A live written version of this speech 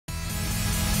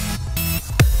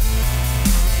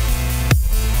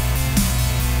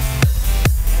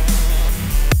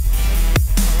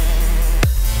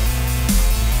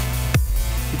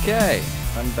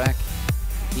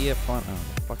yeah, fine. Oh,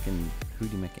 the fucking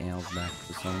Hootie McOwl's back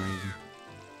for some reason.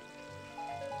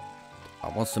 I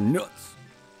want some nuts.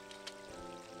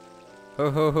 Ho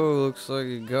ho ho, looks like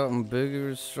you gotten bigger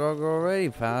and stronger already,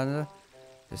 partner.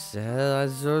 The cell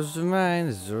deserves to mine,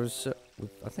 deserves to...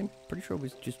 I think, pretty sure we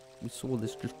saw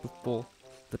this just before.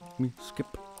 Let me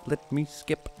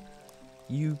skip.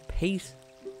 You piece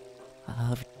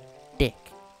of dick.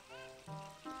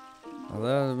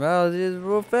 Well, that's his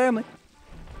real family.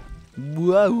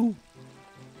 Whoa.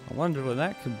 I wonder what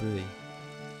that could be.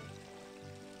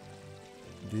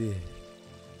 Yeah.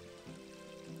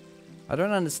 I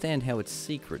don't understand how it's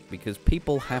secret, because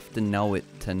people have to know it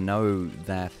to know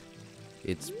that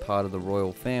it's part of the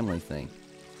royal family thing.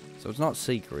 So it's not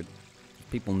secret.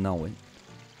 People know it.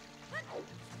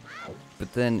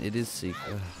 But then it is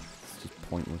secret. Ugh, it's just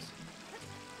pointless.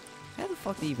 How the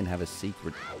fuck do you even have a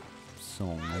secret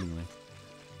song anyway?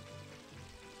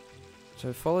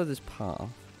 So follow this path.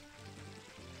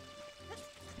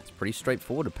 It's pretty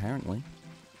straightforward apparently.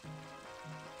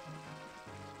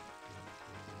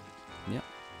 Yep.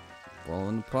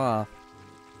 Following the path.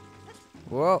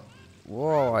 Whoa.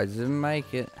 Whoa, I didn't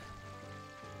make it.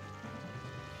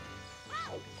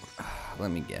 Let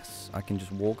me guess. I can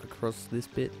just walk across this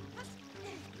bit.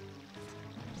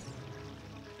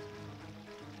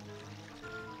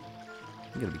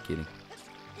 You gotta be kidding.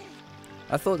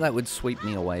 I thought that would sweep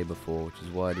me away before, which is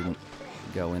why I didn't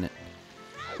go in it.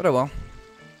 But oh well.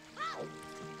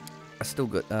 I still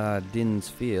got Din's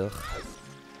Fear,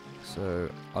 so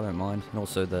I don't mind. And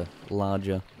also the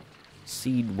larger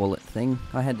seed wallet thing.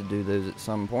 I had to do those at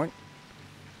some point.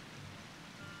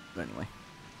 But anyway.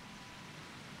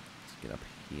 Let's get up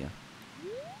here.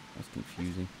 That's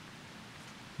confusing.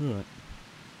 Alright.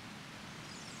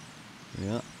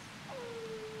 Yeah.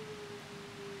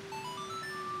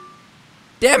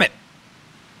 Damn it!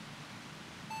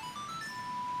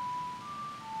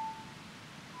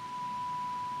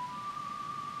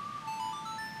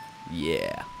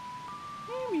 Yeah.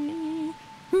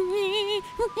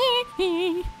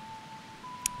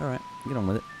 Alright, get on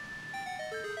with it.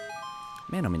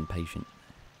 Man, I'm impatient.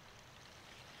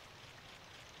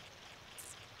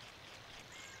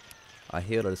 I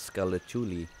hear a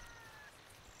Scalatuli.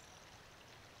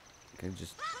 Okay,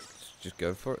 just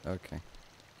go for it? Okay.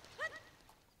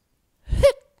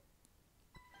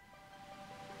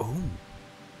 Oh.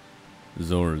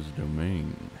 Zora's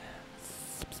Domain.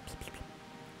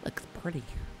 Looks pretty.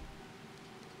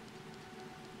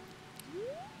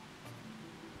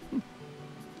 Oh,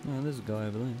 there's a guy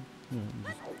over there.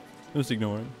 Yeah, just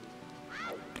ignore him.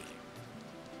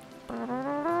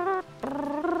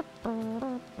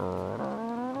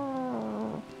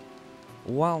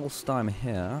 Whilst I'm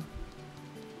here,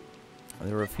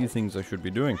 there are a few things I should be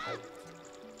doing.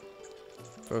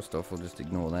 First off, we'll just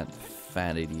ignore that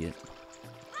fat idiot.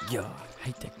 Yeah, I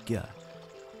hate that guy.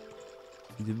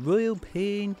 He's a royal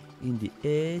pain in the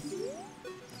ass.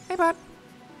 Hey, bud.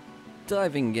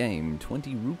 Diving game,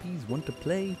 20 rupees, want to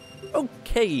play?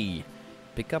 Okay!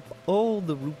 Pick up all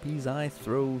the rupees I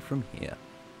throw from here.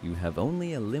 You have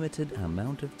only a limited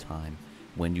amount of time.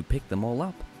 When you pick them all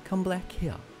up, come back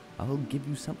here. I'll give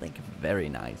you something very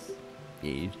nice.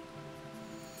 Yes.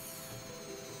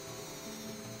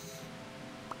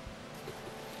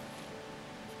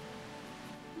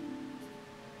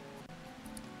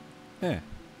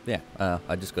 Yeah,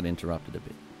 I just got interrupted a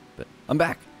bit, but I'm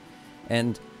back.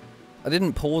 And I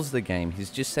didn't pause the game, he's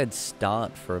just said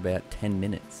start for about 10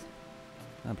 minutes.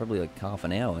 Probably like half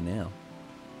an hour now.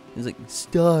 He's like,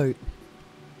 start.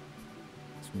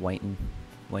 Just waiting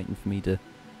for me to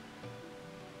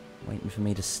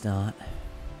start.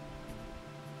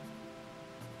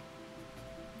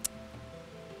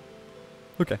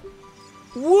 Okay.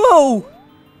 Whoa!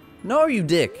 No, you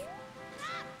dick!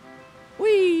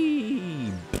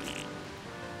 Whee!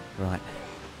 Right.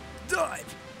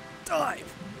 Dive!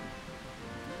 Dive!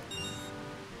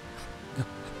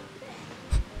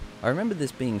 I remember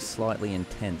this being slightly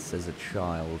intense as a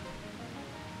child.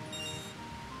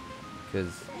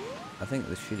 Because I think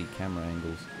the shitty camera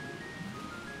angles.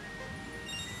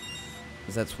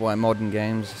 Because that's why modern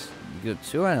games, you got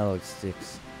 2 analog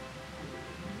sticks.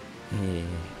 Yeah.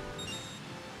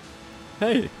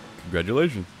 Hey!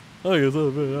 Congratulations! Oh, you saw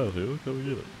a bit out here. Come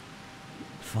get it.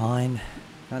 Fine.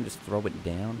 Can't just throw it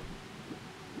down.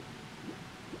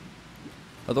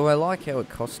 Although I like how it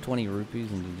costs 20 rupees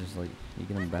and you just like, you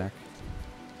get them back.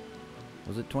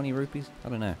 Was it 20 rupees? I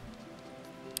don't know.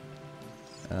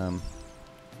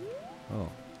 Oh.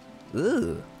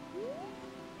 Ugh.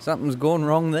 Something's gone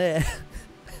wrong there.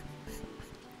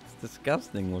 It's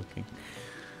disgusting looking.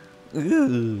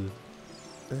 Ugh.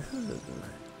 Ugh.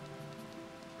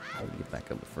 How do we get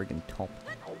back up the friggin' top?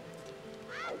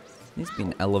 Needs to be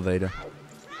an elevator.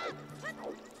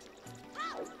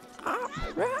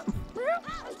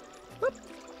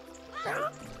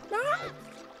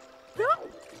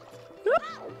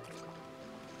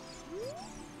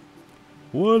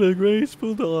 What a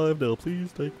graceful dive. Now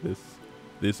please take this.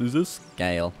 This is a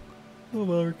scale of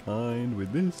our kind.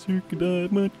 With this you can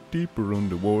dive much deeper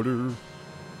underwater.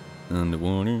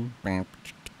 Underwater.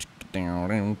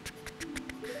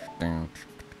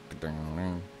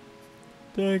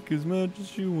 Take as much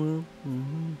as you want.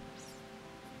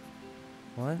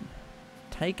 What?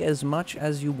 Take as much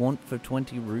as you want for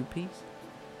 20 rupees?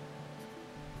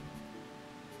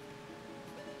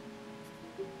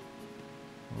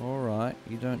 Alright,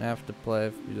 you don't have to play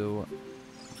if you do. I'm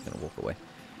just gonna walk away.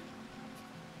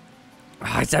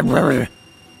 I said,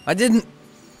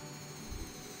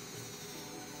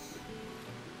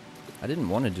 I didn't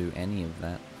want to do any of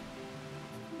that.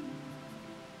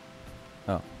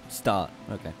 Oh, start.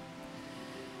 Okay.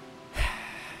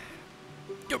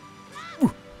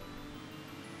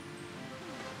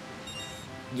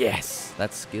 Yes,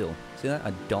 that's skill. See that?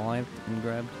 I dived and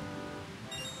grabbed.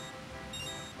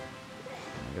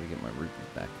 I gotta get my rupees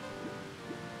back.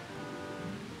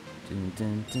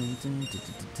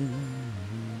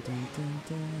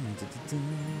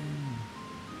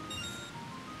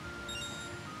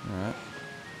 Alright.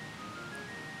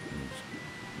 Just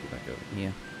back over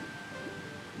here.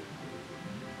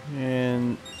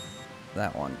 And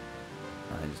that one.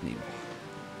 I just need.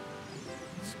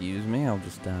 Excuse me, I'll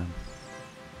just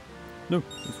no,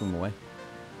 just swim away.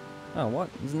 Oh, what?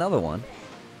 There's another one.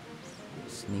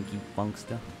 Sneaky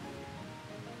funkster.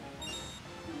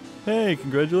 Hey,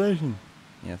 congratulations.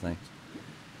 Yeah, thanks.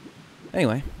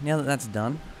 Anyway, now that that's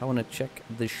done, I want to check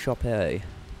the shop A.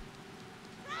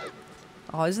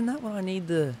 Oh, isn't that what I need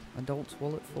the adult's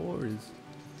wallet for? Is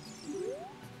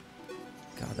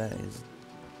God, that is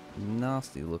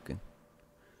nasty looking.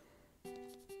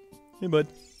 Hey, bud.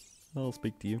 I'll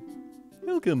speak to you.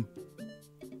 Welcome.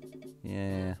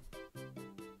 Yeah.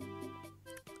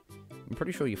 I'm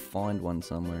pretty sure you find one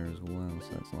somewhere as well, so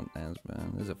that's not as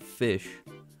bad. There's a fish.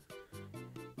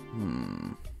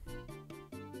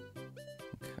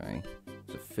 Okay.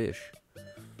 There's a fish.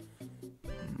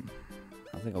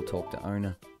 I think I'll talk to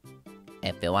owner.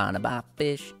 If you want to buy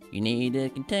fish, you need a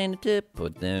container to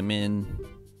put them in.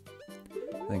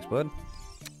 Thanks, bud.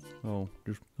 I'll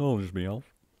just be off.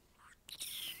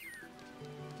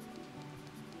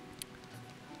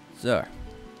 So,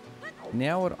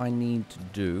 now what I need to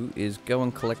do is go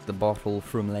and collect the bottle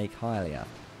from Lake Hylia.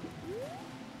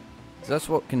 So that's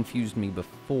what confused me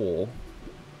before.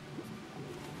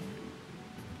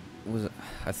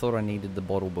 I thought I needed the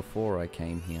bottle before I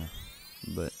came here,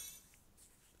 but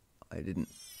I didn't.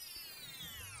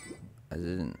 I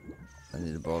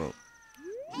need a bottle.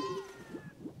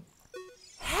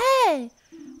 Hey,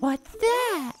 what's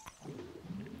that?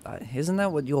 Isn't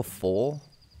that what you're for?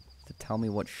 To tell me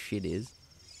what shit is?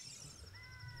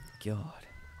 God.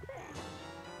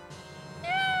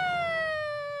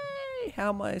 Yay! How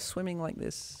am I swimming like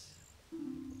this?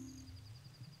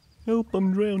 Help,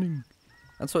 I'm drowning.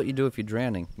 That's what you do if you're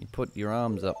drowning. You put your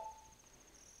arms up.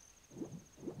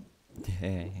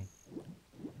 Hey.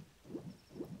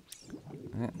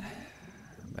 Right.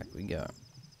 Back we go.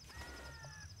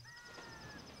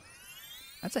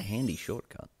 That's a handy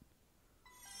shortcut.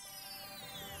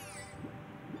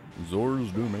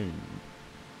 Zor's domain.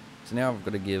 So now I've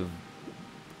got to give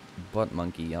Butt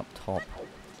Monkey up top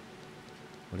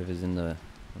whatever's in the...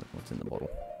 What's in the bottle?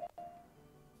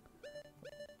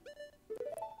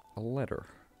 A letter.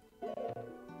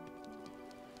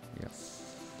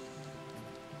 Yes.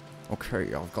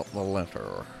 Okay, I've got the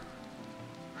letter.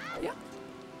 Yeah.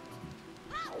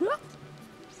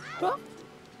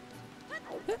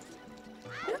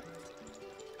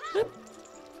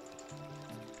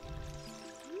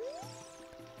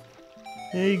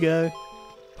 There you go.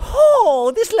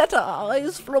 Oh, this letter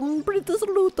is from Princess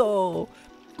Luto.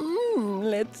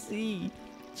 Let's see.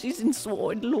 She's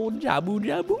inside Lord Jabu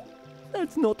Jabu.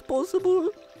 That's not possible.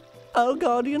 Our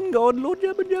guardian god, Lord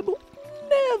Jabu Jabu,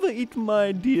 never eat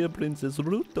my dear Princess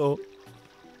Luto.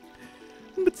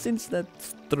 But since that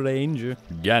stranger,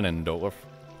 Ganondorf,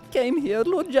 came here,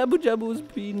 Lord Jabu Jabu's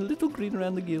been a little green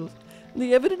around the gills.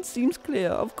 The evidence seems clear.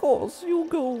 Of course, you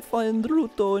go find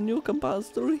Ruto and you can pass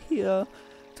through here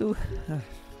to... I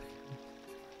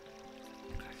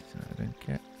don't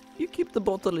care. You keep the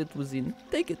bottle it was in.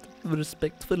 Take it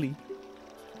respectfully.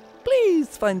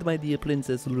 Please find my dear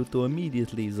Princess Ruto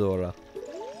immediately, Zora.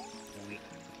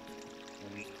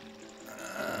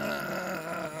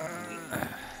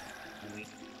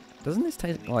 Doesn't this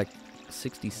take like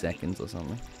 60 seconds or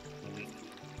something?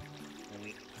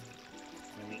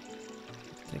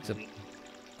 Takes a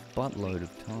buttload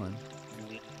of time.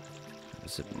 Have a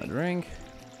sip of my drink.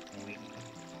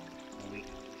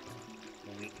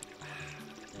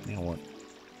 Now what?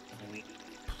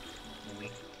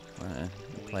 I don't know.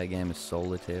 Play a game of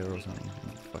solitaire or something. I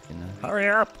don't fucking know. Hurry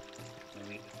up!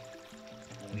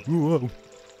 Whoa!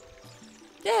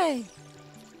 Yay!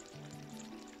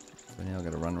 So now I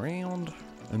gotta run around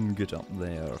and get up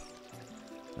there.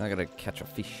 I gotta catch a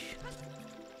fish.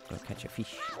 Gotta catch a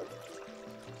fish.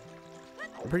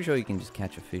 I'm pretty sure you can just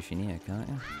catch a fish in here, can't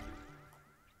you?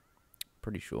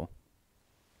 Pretty sure.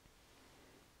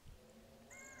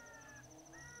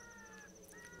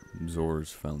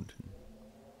 Zora's Fountain.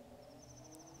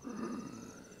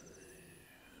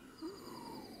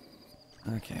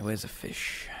 Okay, where's a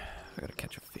fish? I gotta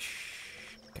catch a fish.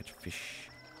 Catch a fish.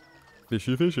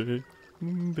 Fishy, fishy.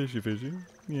 Fishy, fishy.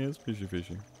 Yes, fishy,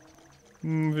 fishy.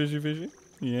 Fishy, fishy.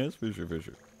 Yes, fishy,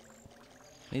 fishy.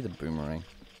 Need a boomerang.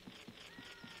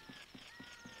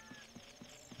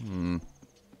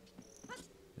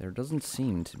 There doesn't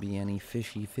seem to be any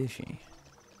fishy, fishy.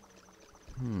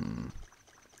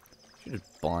 Should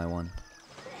just buy one.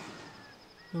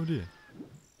 Oh dear.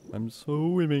 I'm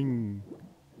swimming.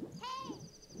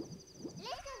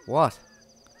 What?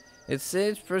 It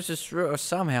says precious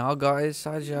somehow got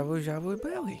inside Jabu Jabu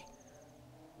belly.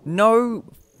 No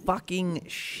fucking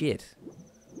shit.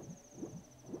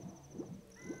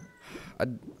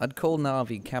 I'd call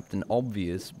Navi Captain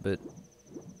Obvious, but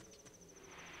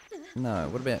no.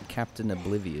 What about Captain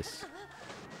Oblivious?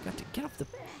 Got to get off the.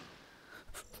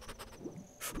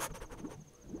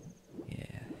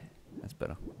 Yeah, that's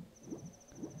better.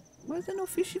 Why is there no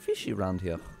fishy fishy around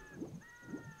here?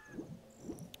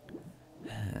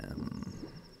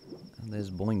 There's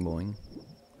Boing Boing.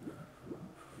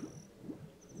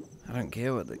 I don't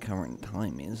care what the current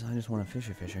time is, I just want a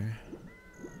fisher fisher.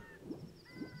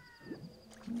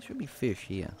 There should be fish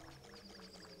here.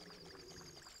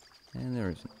 And there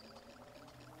isn't.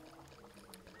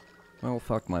 Well,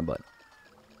 fuck my butt.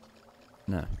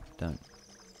 No, don't.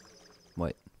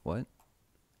 Wait, what?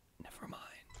 Never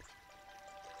mind.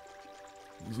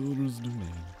 Zora's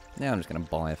domain. Now I'm just gonna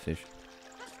buy a fish.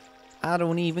 I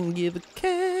don't even give a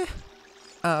care.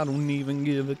 I don't even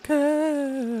give a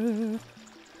care.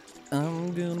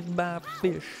 I'm gonna buy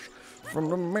fish from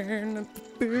the man at the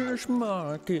fish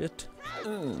market.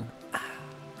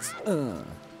 Yeah.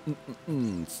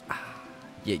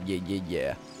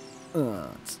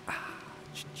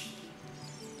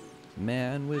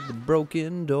 Man with the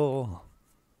broken door.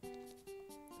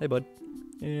 Hey, bud.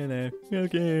 Hello.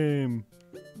 Welcome.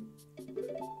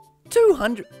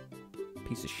 200.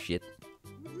 Piece of shit.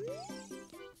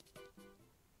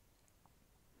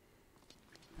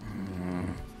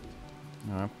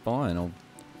 Alright, fine.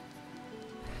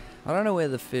 I don't know where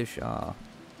the fish are.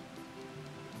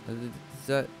 Is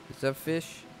that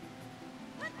fish?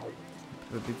 Got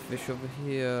a big fish over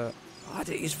here. Oh,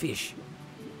 there is fish.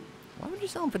 Why would you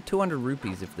sell them for 200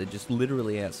 rupees if they're just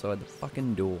literally outside the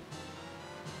fucking door?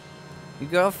 You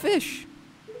got a fish.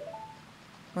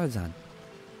 Well done.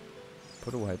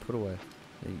 Put away, put away.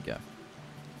 There you go.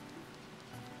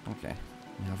 Okay.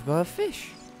 Now I've got a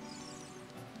fish.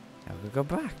 Now I've got to go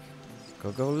back.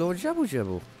 Go Lord Jabble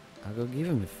Jabble. I'll go give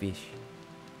him a fish.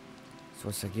 So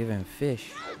once I give him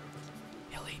fish,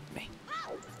 he'll eat me.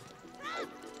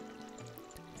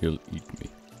 He'll eat me.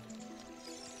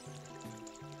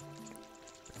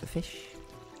 The fish.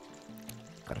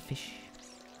 Got a fish.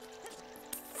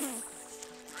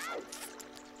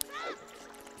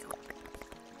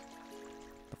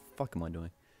 The fuck am I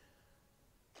doing?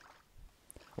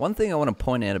 One thing I want to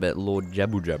point out about Lord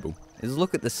Jabble Jabble is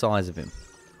look at the size of him.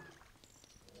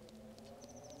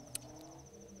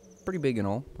 Pretty big and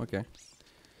all, okay.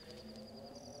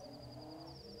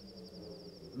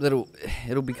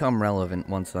 It'll become relevant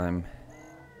once I've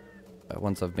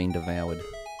been devoured.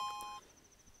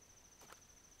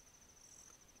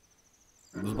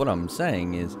 Because what I'm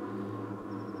saying is,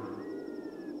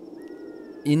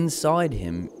 inside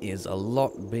him is a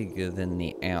lot bigger than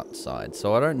the outside.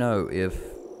 So I don't know if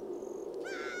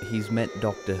he's met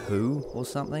Doctor Who or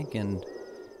something and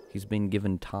he's been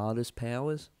given TARDIS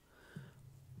powers.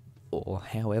 Or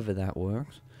however that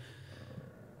works.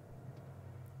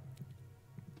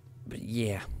 But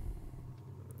yeah.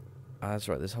 Oh, that's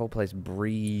right, this whole place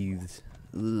breathes.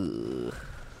 Ugh.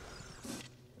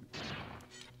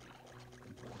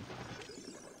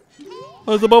 Oh,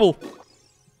 there's a bubble!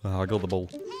 Oh, I got the ball.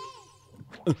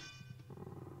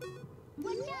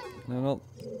 No.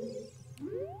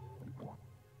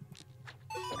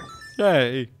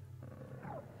 Hey!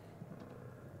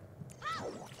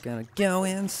 Gonna go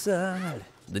inside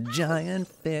the giant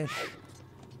fish.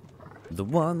 The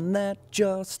one that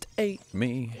just ate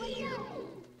me.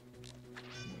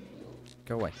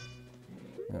 Go away.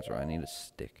 That's right, I need a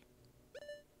stick.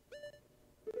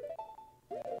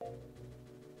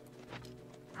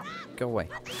 Go away.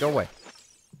 Go away.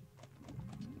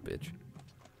 Bitch.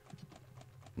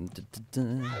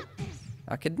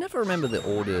 I could never remember the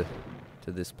order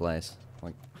to this place.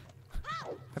 Like,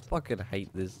 I fucking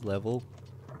hate this level.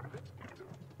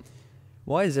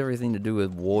 Why is everything to do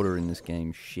with water in this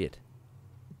game shit?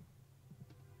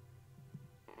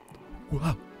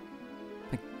 Wow.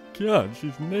 My God,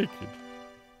 she's naked.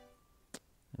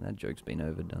 And that joke's been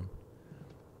overdone.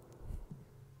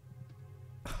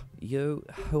 Yo,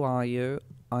 who are you?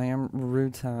 I am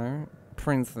Ruto,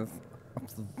 Princess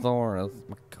of the Zoras.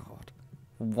 My God.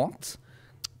 What?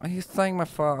 Are you saying my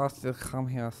father asked you to come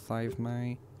here to save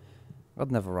me?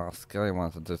 I'd never ask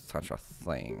anyone to do such a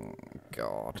thing.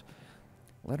 God.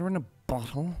 Letter in a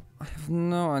bottle? I have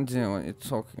no idea what you're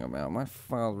talking about. My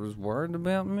father is worried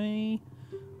about me.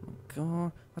 Oh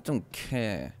God, I don't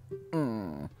care.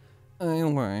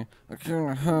 Anyway, I'm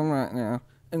going home right now,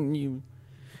 and you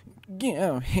get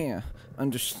out here.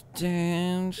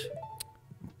 Understand?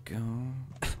 God.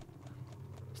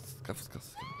 I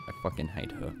fucking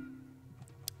hate her.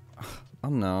 Oh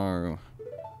no.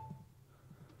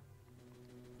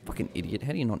 Fucking idiot.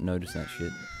 How do you not notice that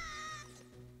shit?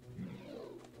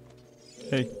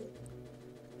 Hey.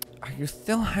 Are you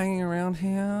still hanging around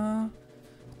here? I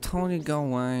told you to go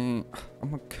away.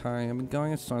 I'm okay. I've been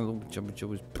going inside little Jubba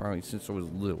Jubba's party since I was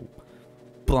little.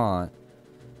 But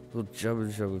little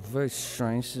Jubba Jubba was very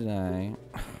strange today.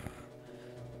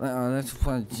 That's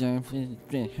why Jeffy's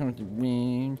been here to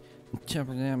ring. And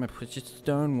jumping out my precious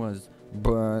stone was.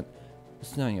 But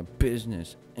it's none of your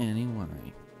business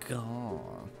anyway.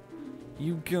 God.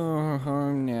 You go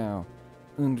home now.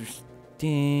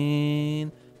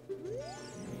 Understand?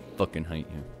 Fucking hate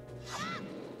you.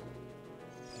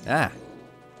 Ah!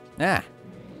 Ah!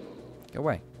 Go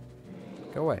away.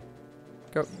 Go away.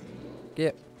 Go.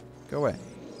 Get. Go away.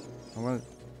 I want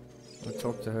to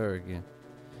talk to her again.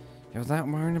 You're that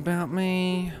worried about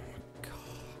me? God.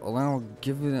 Well, I'll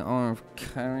give you the honor of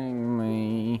carrying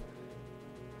me.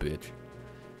 Bitch.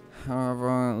 However,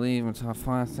 I won't leave until I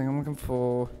find the thing I'm looking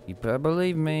for. You better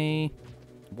believe me.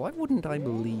 Why wouldn't I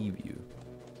believe you?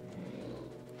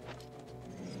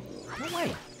 Go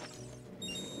away.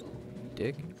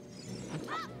 Dick.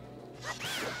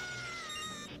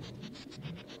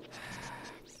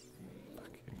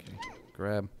 Okay.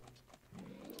 Grab.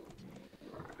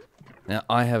 Now,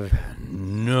 I have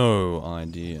no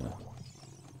idea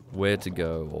where to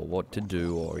go or what to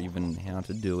do or even how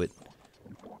to do it.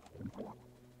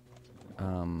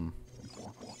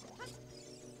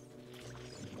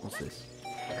 What's this?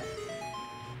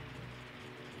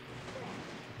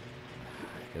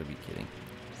 Gotta be kidding.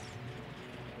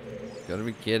 Gotta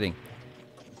be kidding.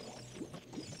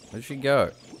 Where'd she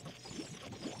go?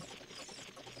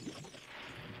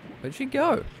 Where'd she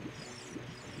go?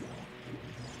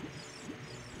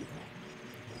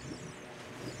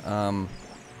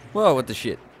 Whoa, what the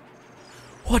shit?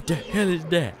 What the hell is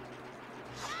that?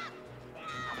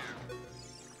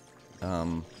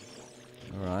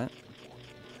 Alright.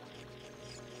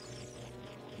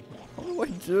 What do I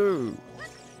do?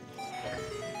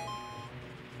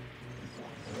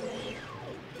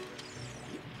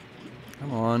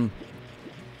 Come on.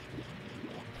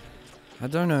 I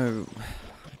don't know.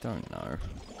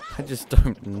 I just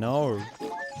don't know.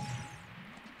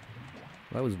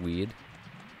 That was weird.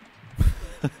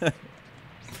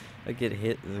 I get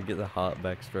hit and I get the heart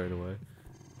back straight away.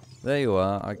 There you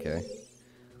are, okay.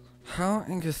 How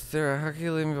inconsiderate, how can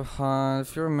you leave me behind?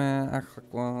 If you're a man, act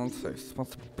like one, take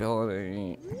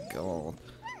responsibility. God.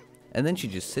 And then she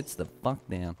just sits the fuck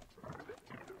down.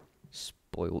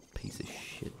 Spoiled piece of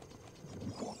shit.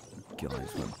 God, I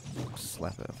just want to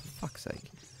slap her, for fuck's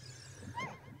sake.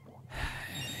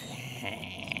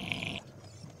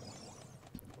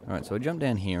 Alright, so I jump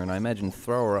down here and I imagine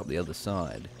throw her up the other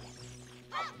side.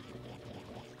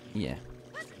 Yeah.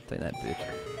 Take that, bitch.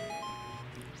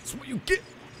 That's what you get!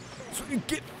 That's what you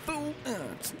get, fool!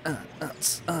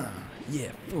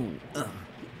 Yeah, fool! I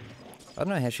don't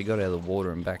know how she got out of the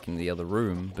water and back in the other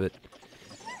room, but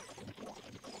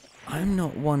I'm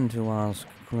not one to ask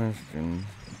questions.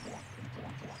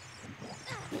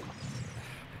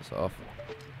 Piss off.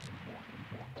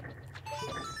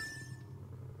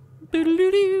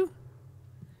 Doodle-doo-doo.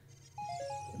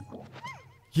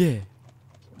 Yeah.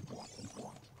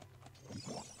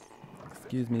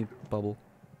 Excuse me, bubble.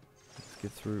 Let's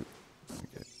get through.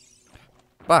 Okay.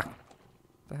 Fuck! What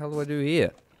the hell do I do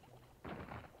here?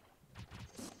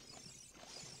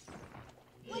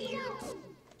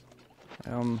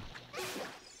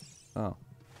 Oh.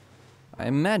 I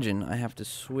imagine I have to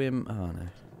swim. Oh no.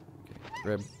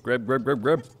 Okay.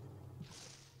 Grab.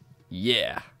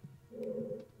 Yeah.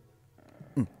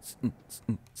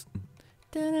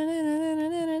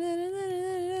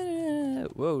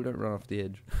 Whoa, don't run off the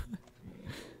edge.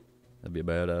 That'd be a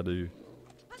bad idea.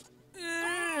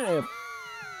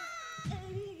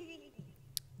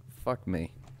 Fuck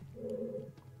me.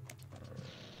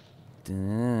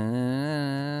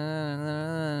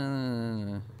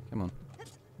 Come on.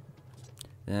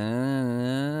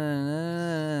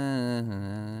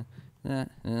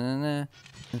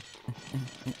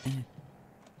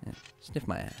 Sniff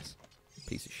my ass.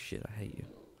 Piece of shit, I hate you.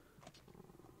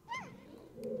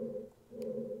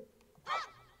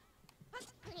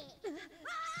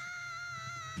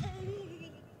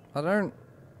 I don't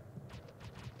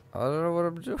know what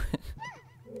I'm doing.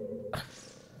 I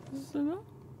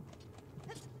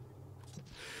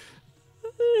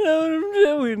don't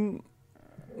know what I'm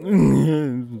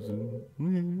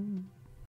doing.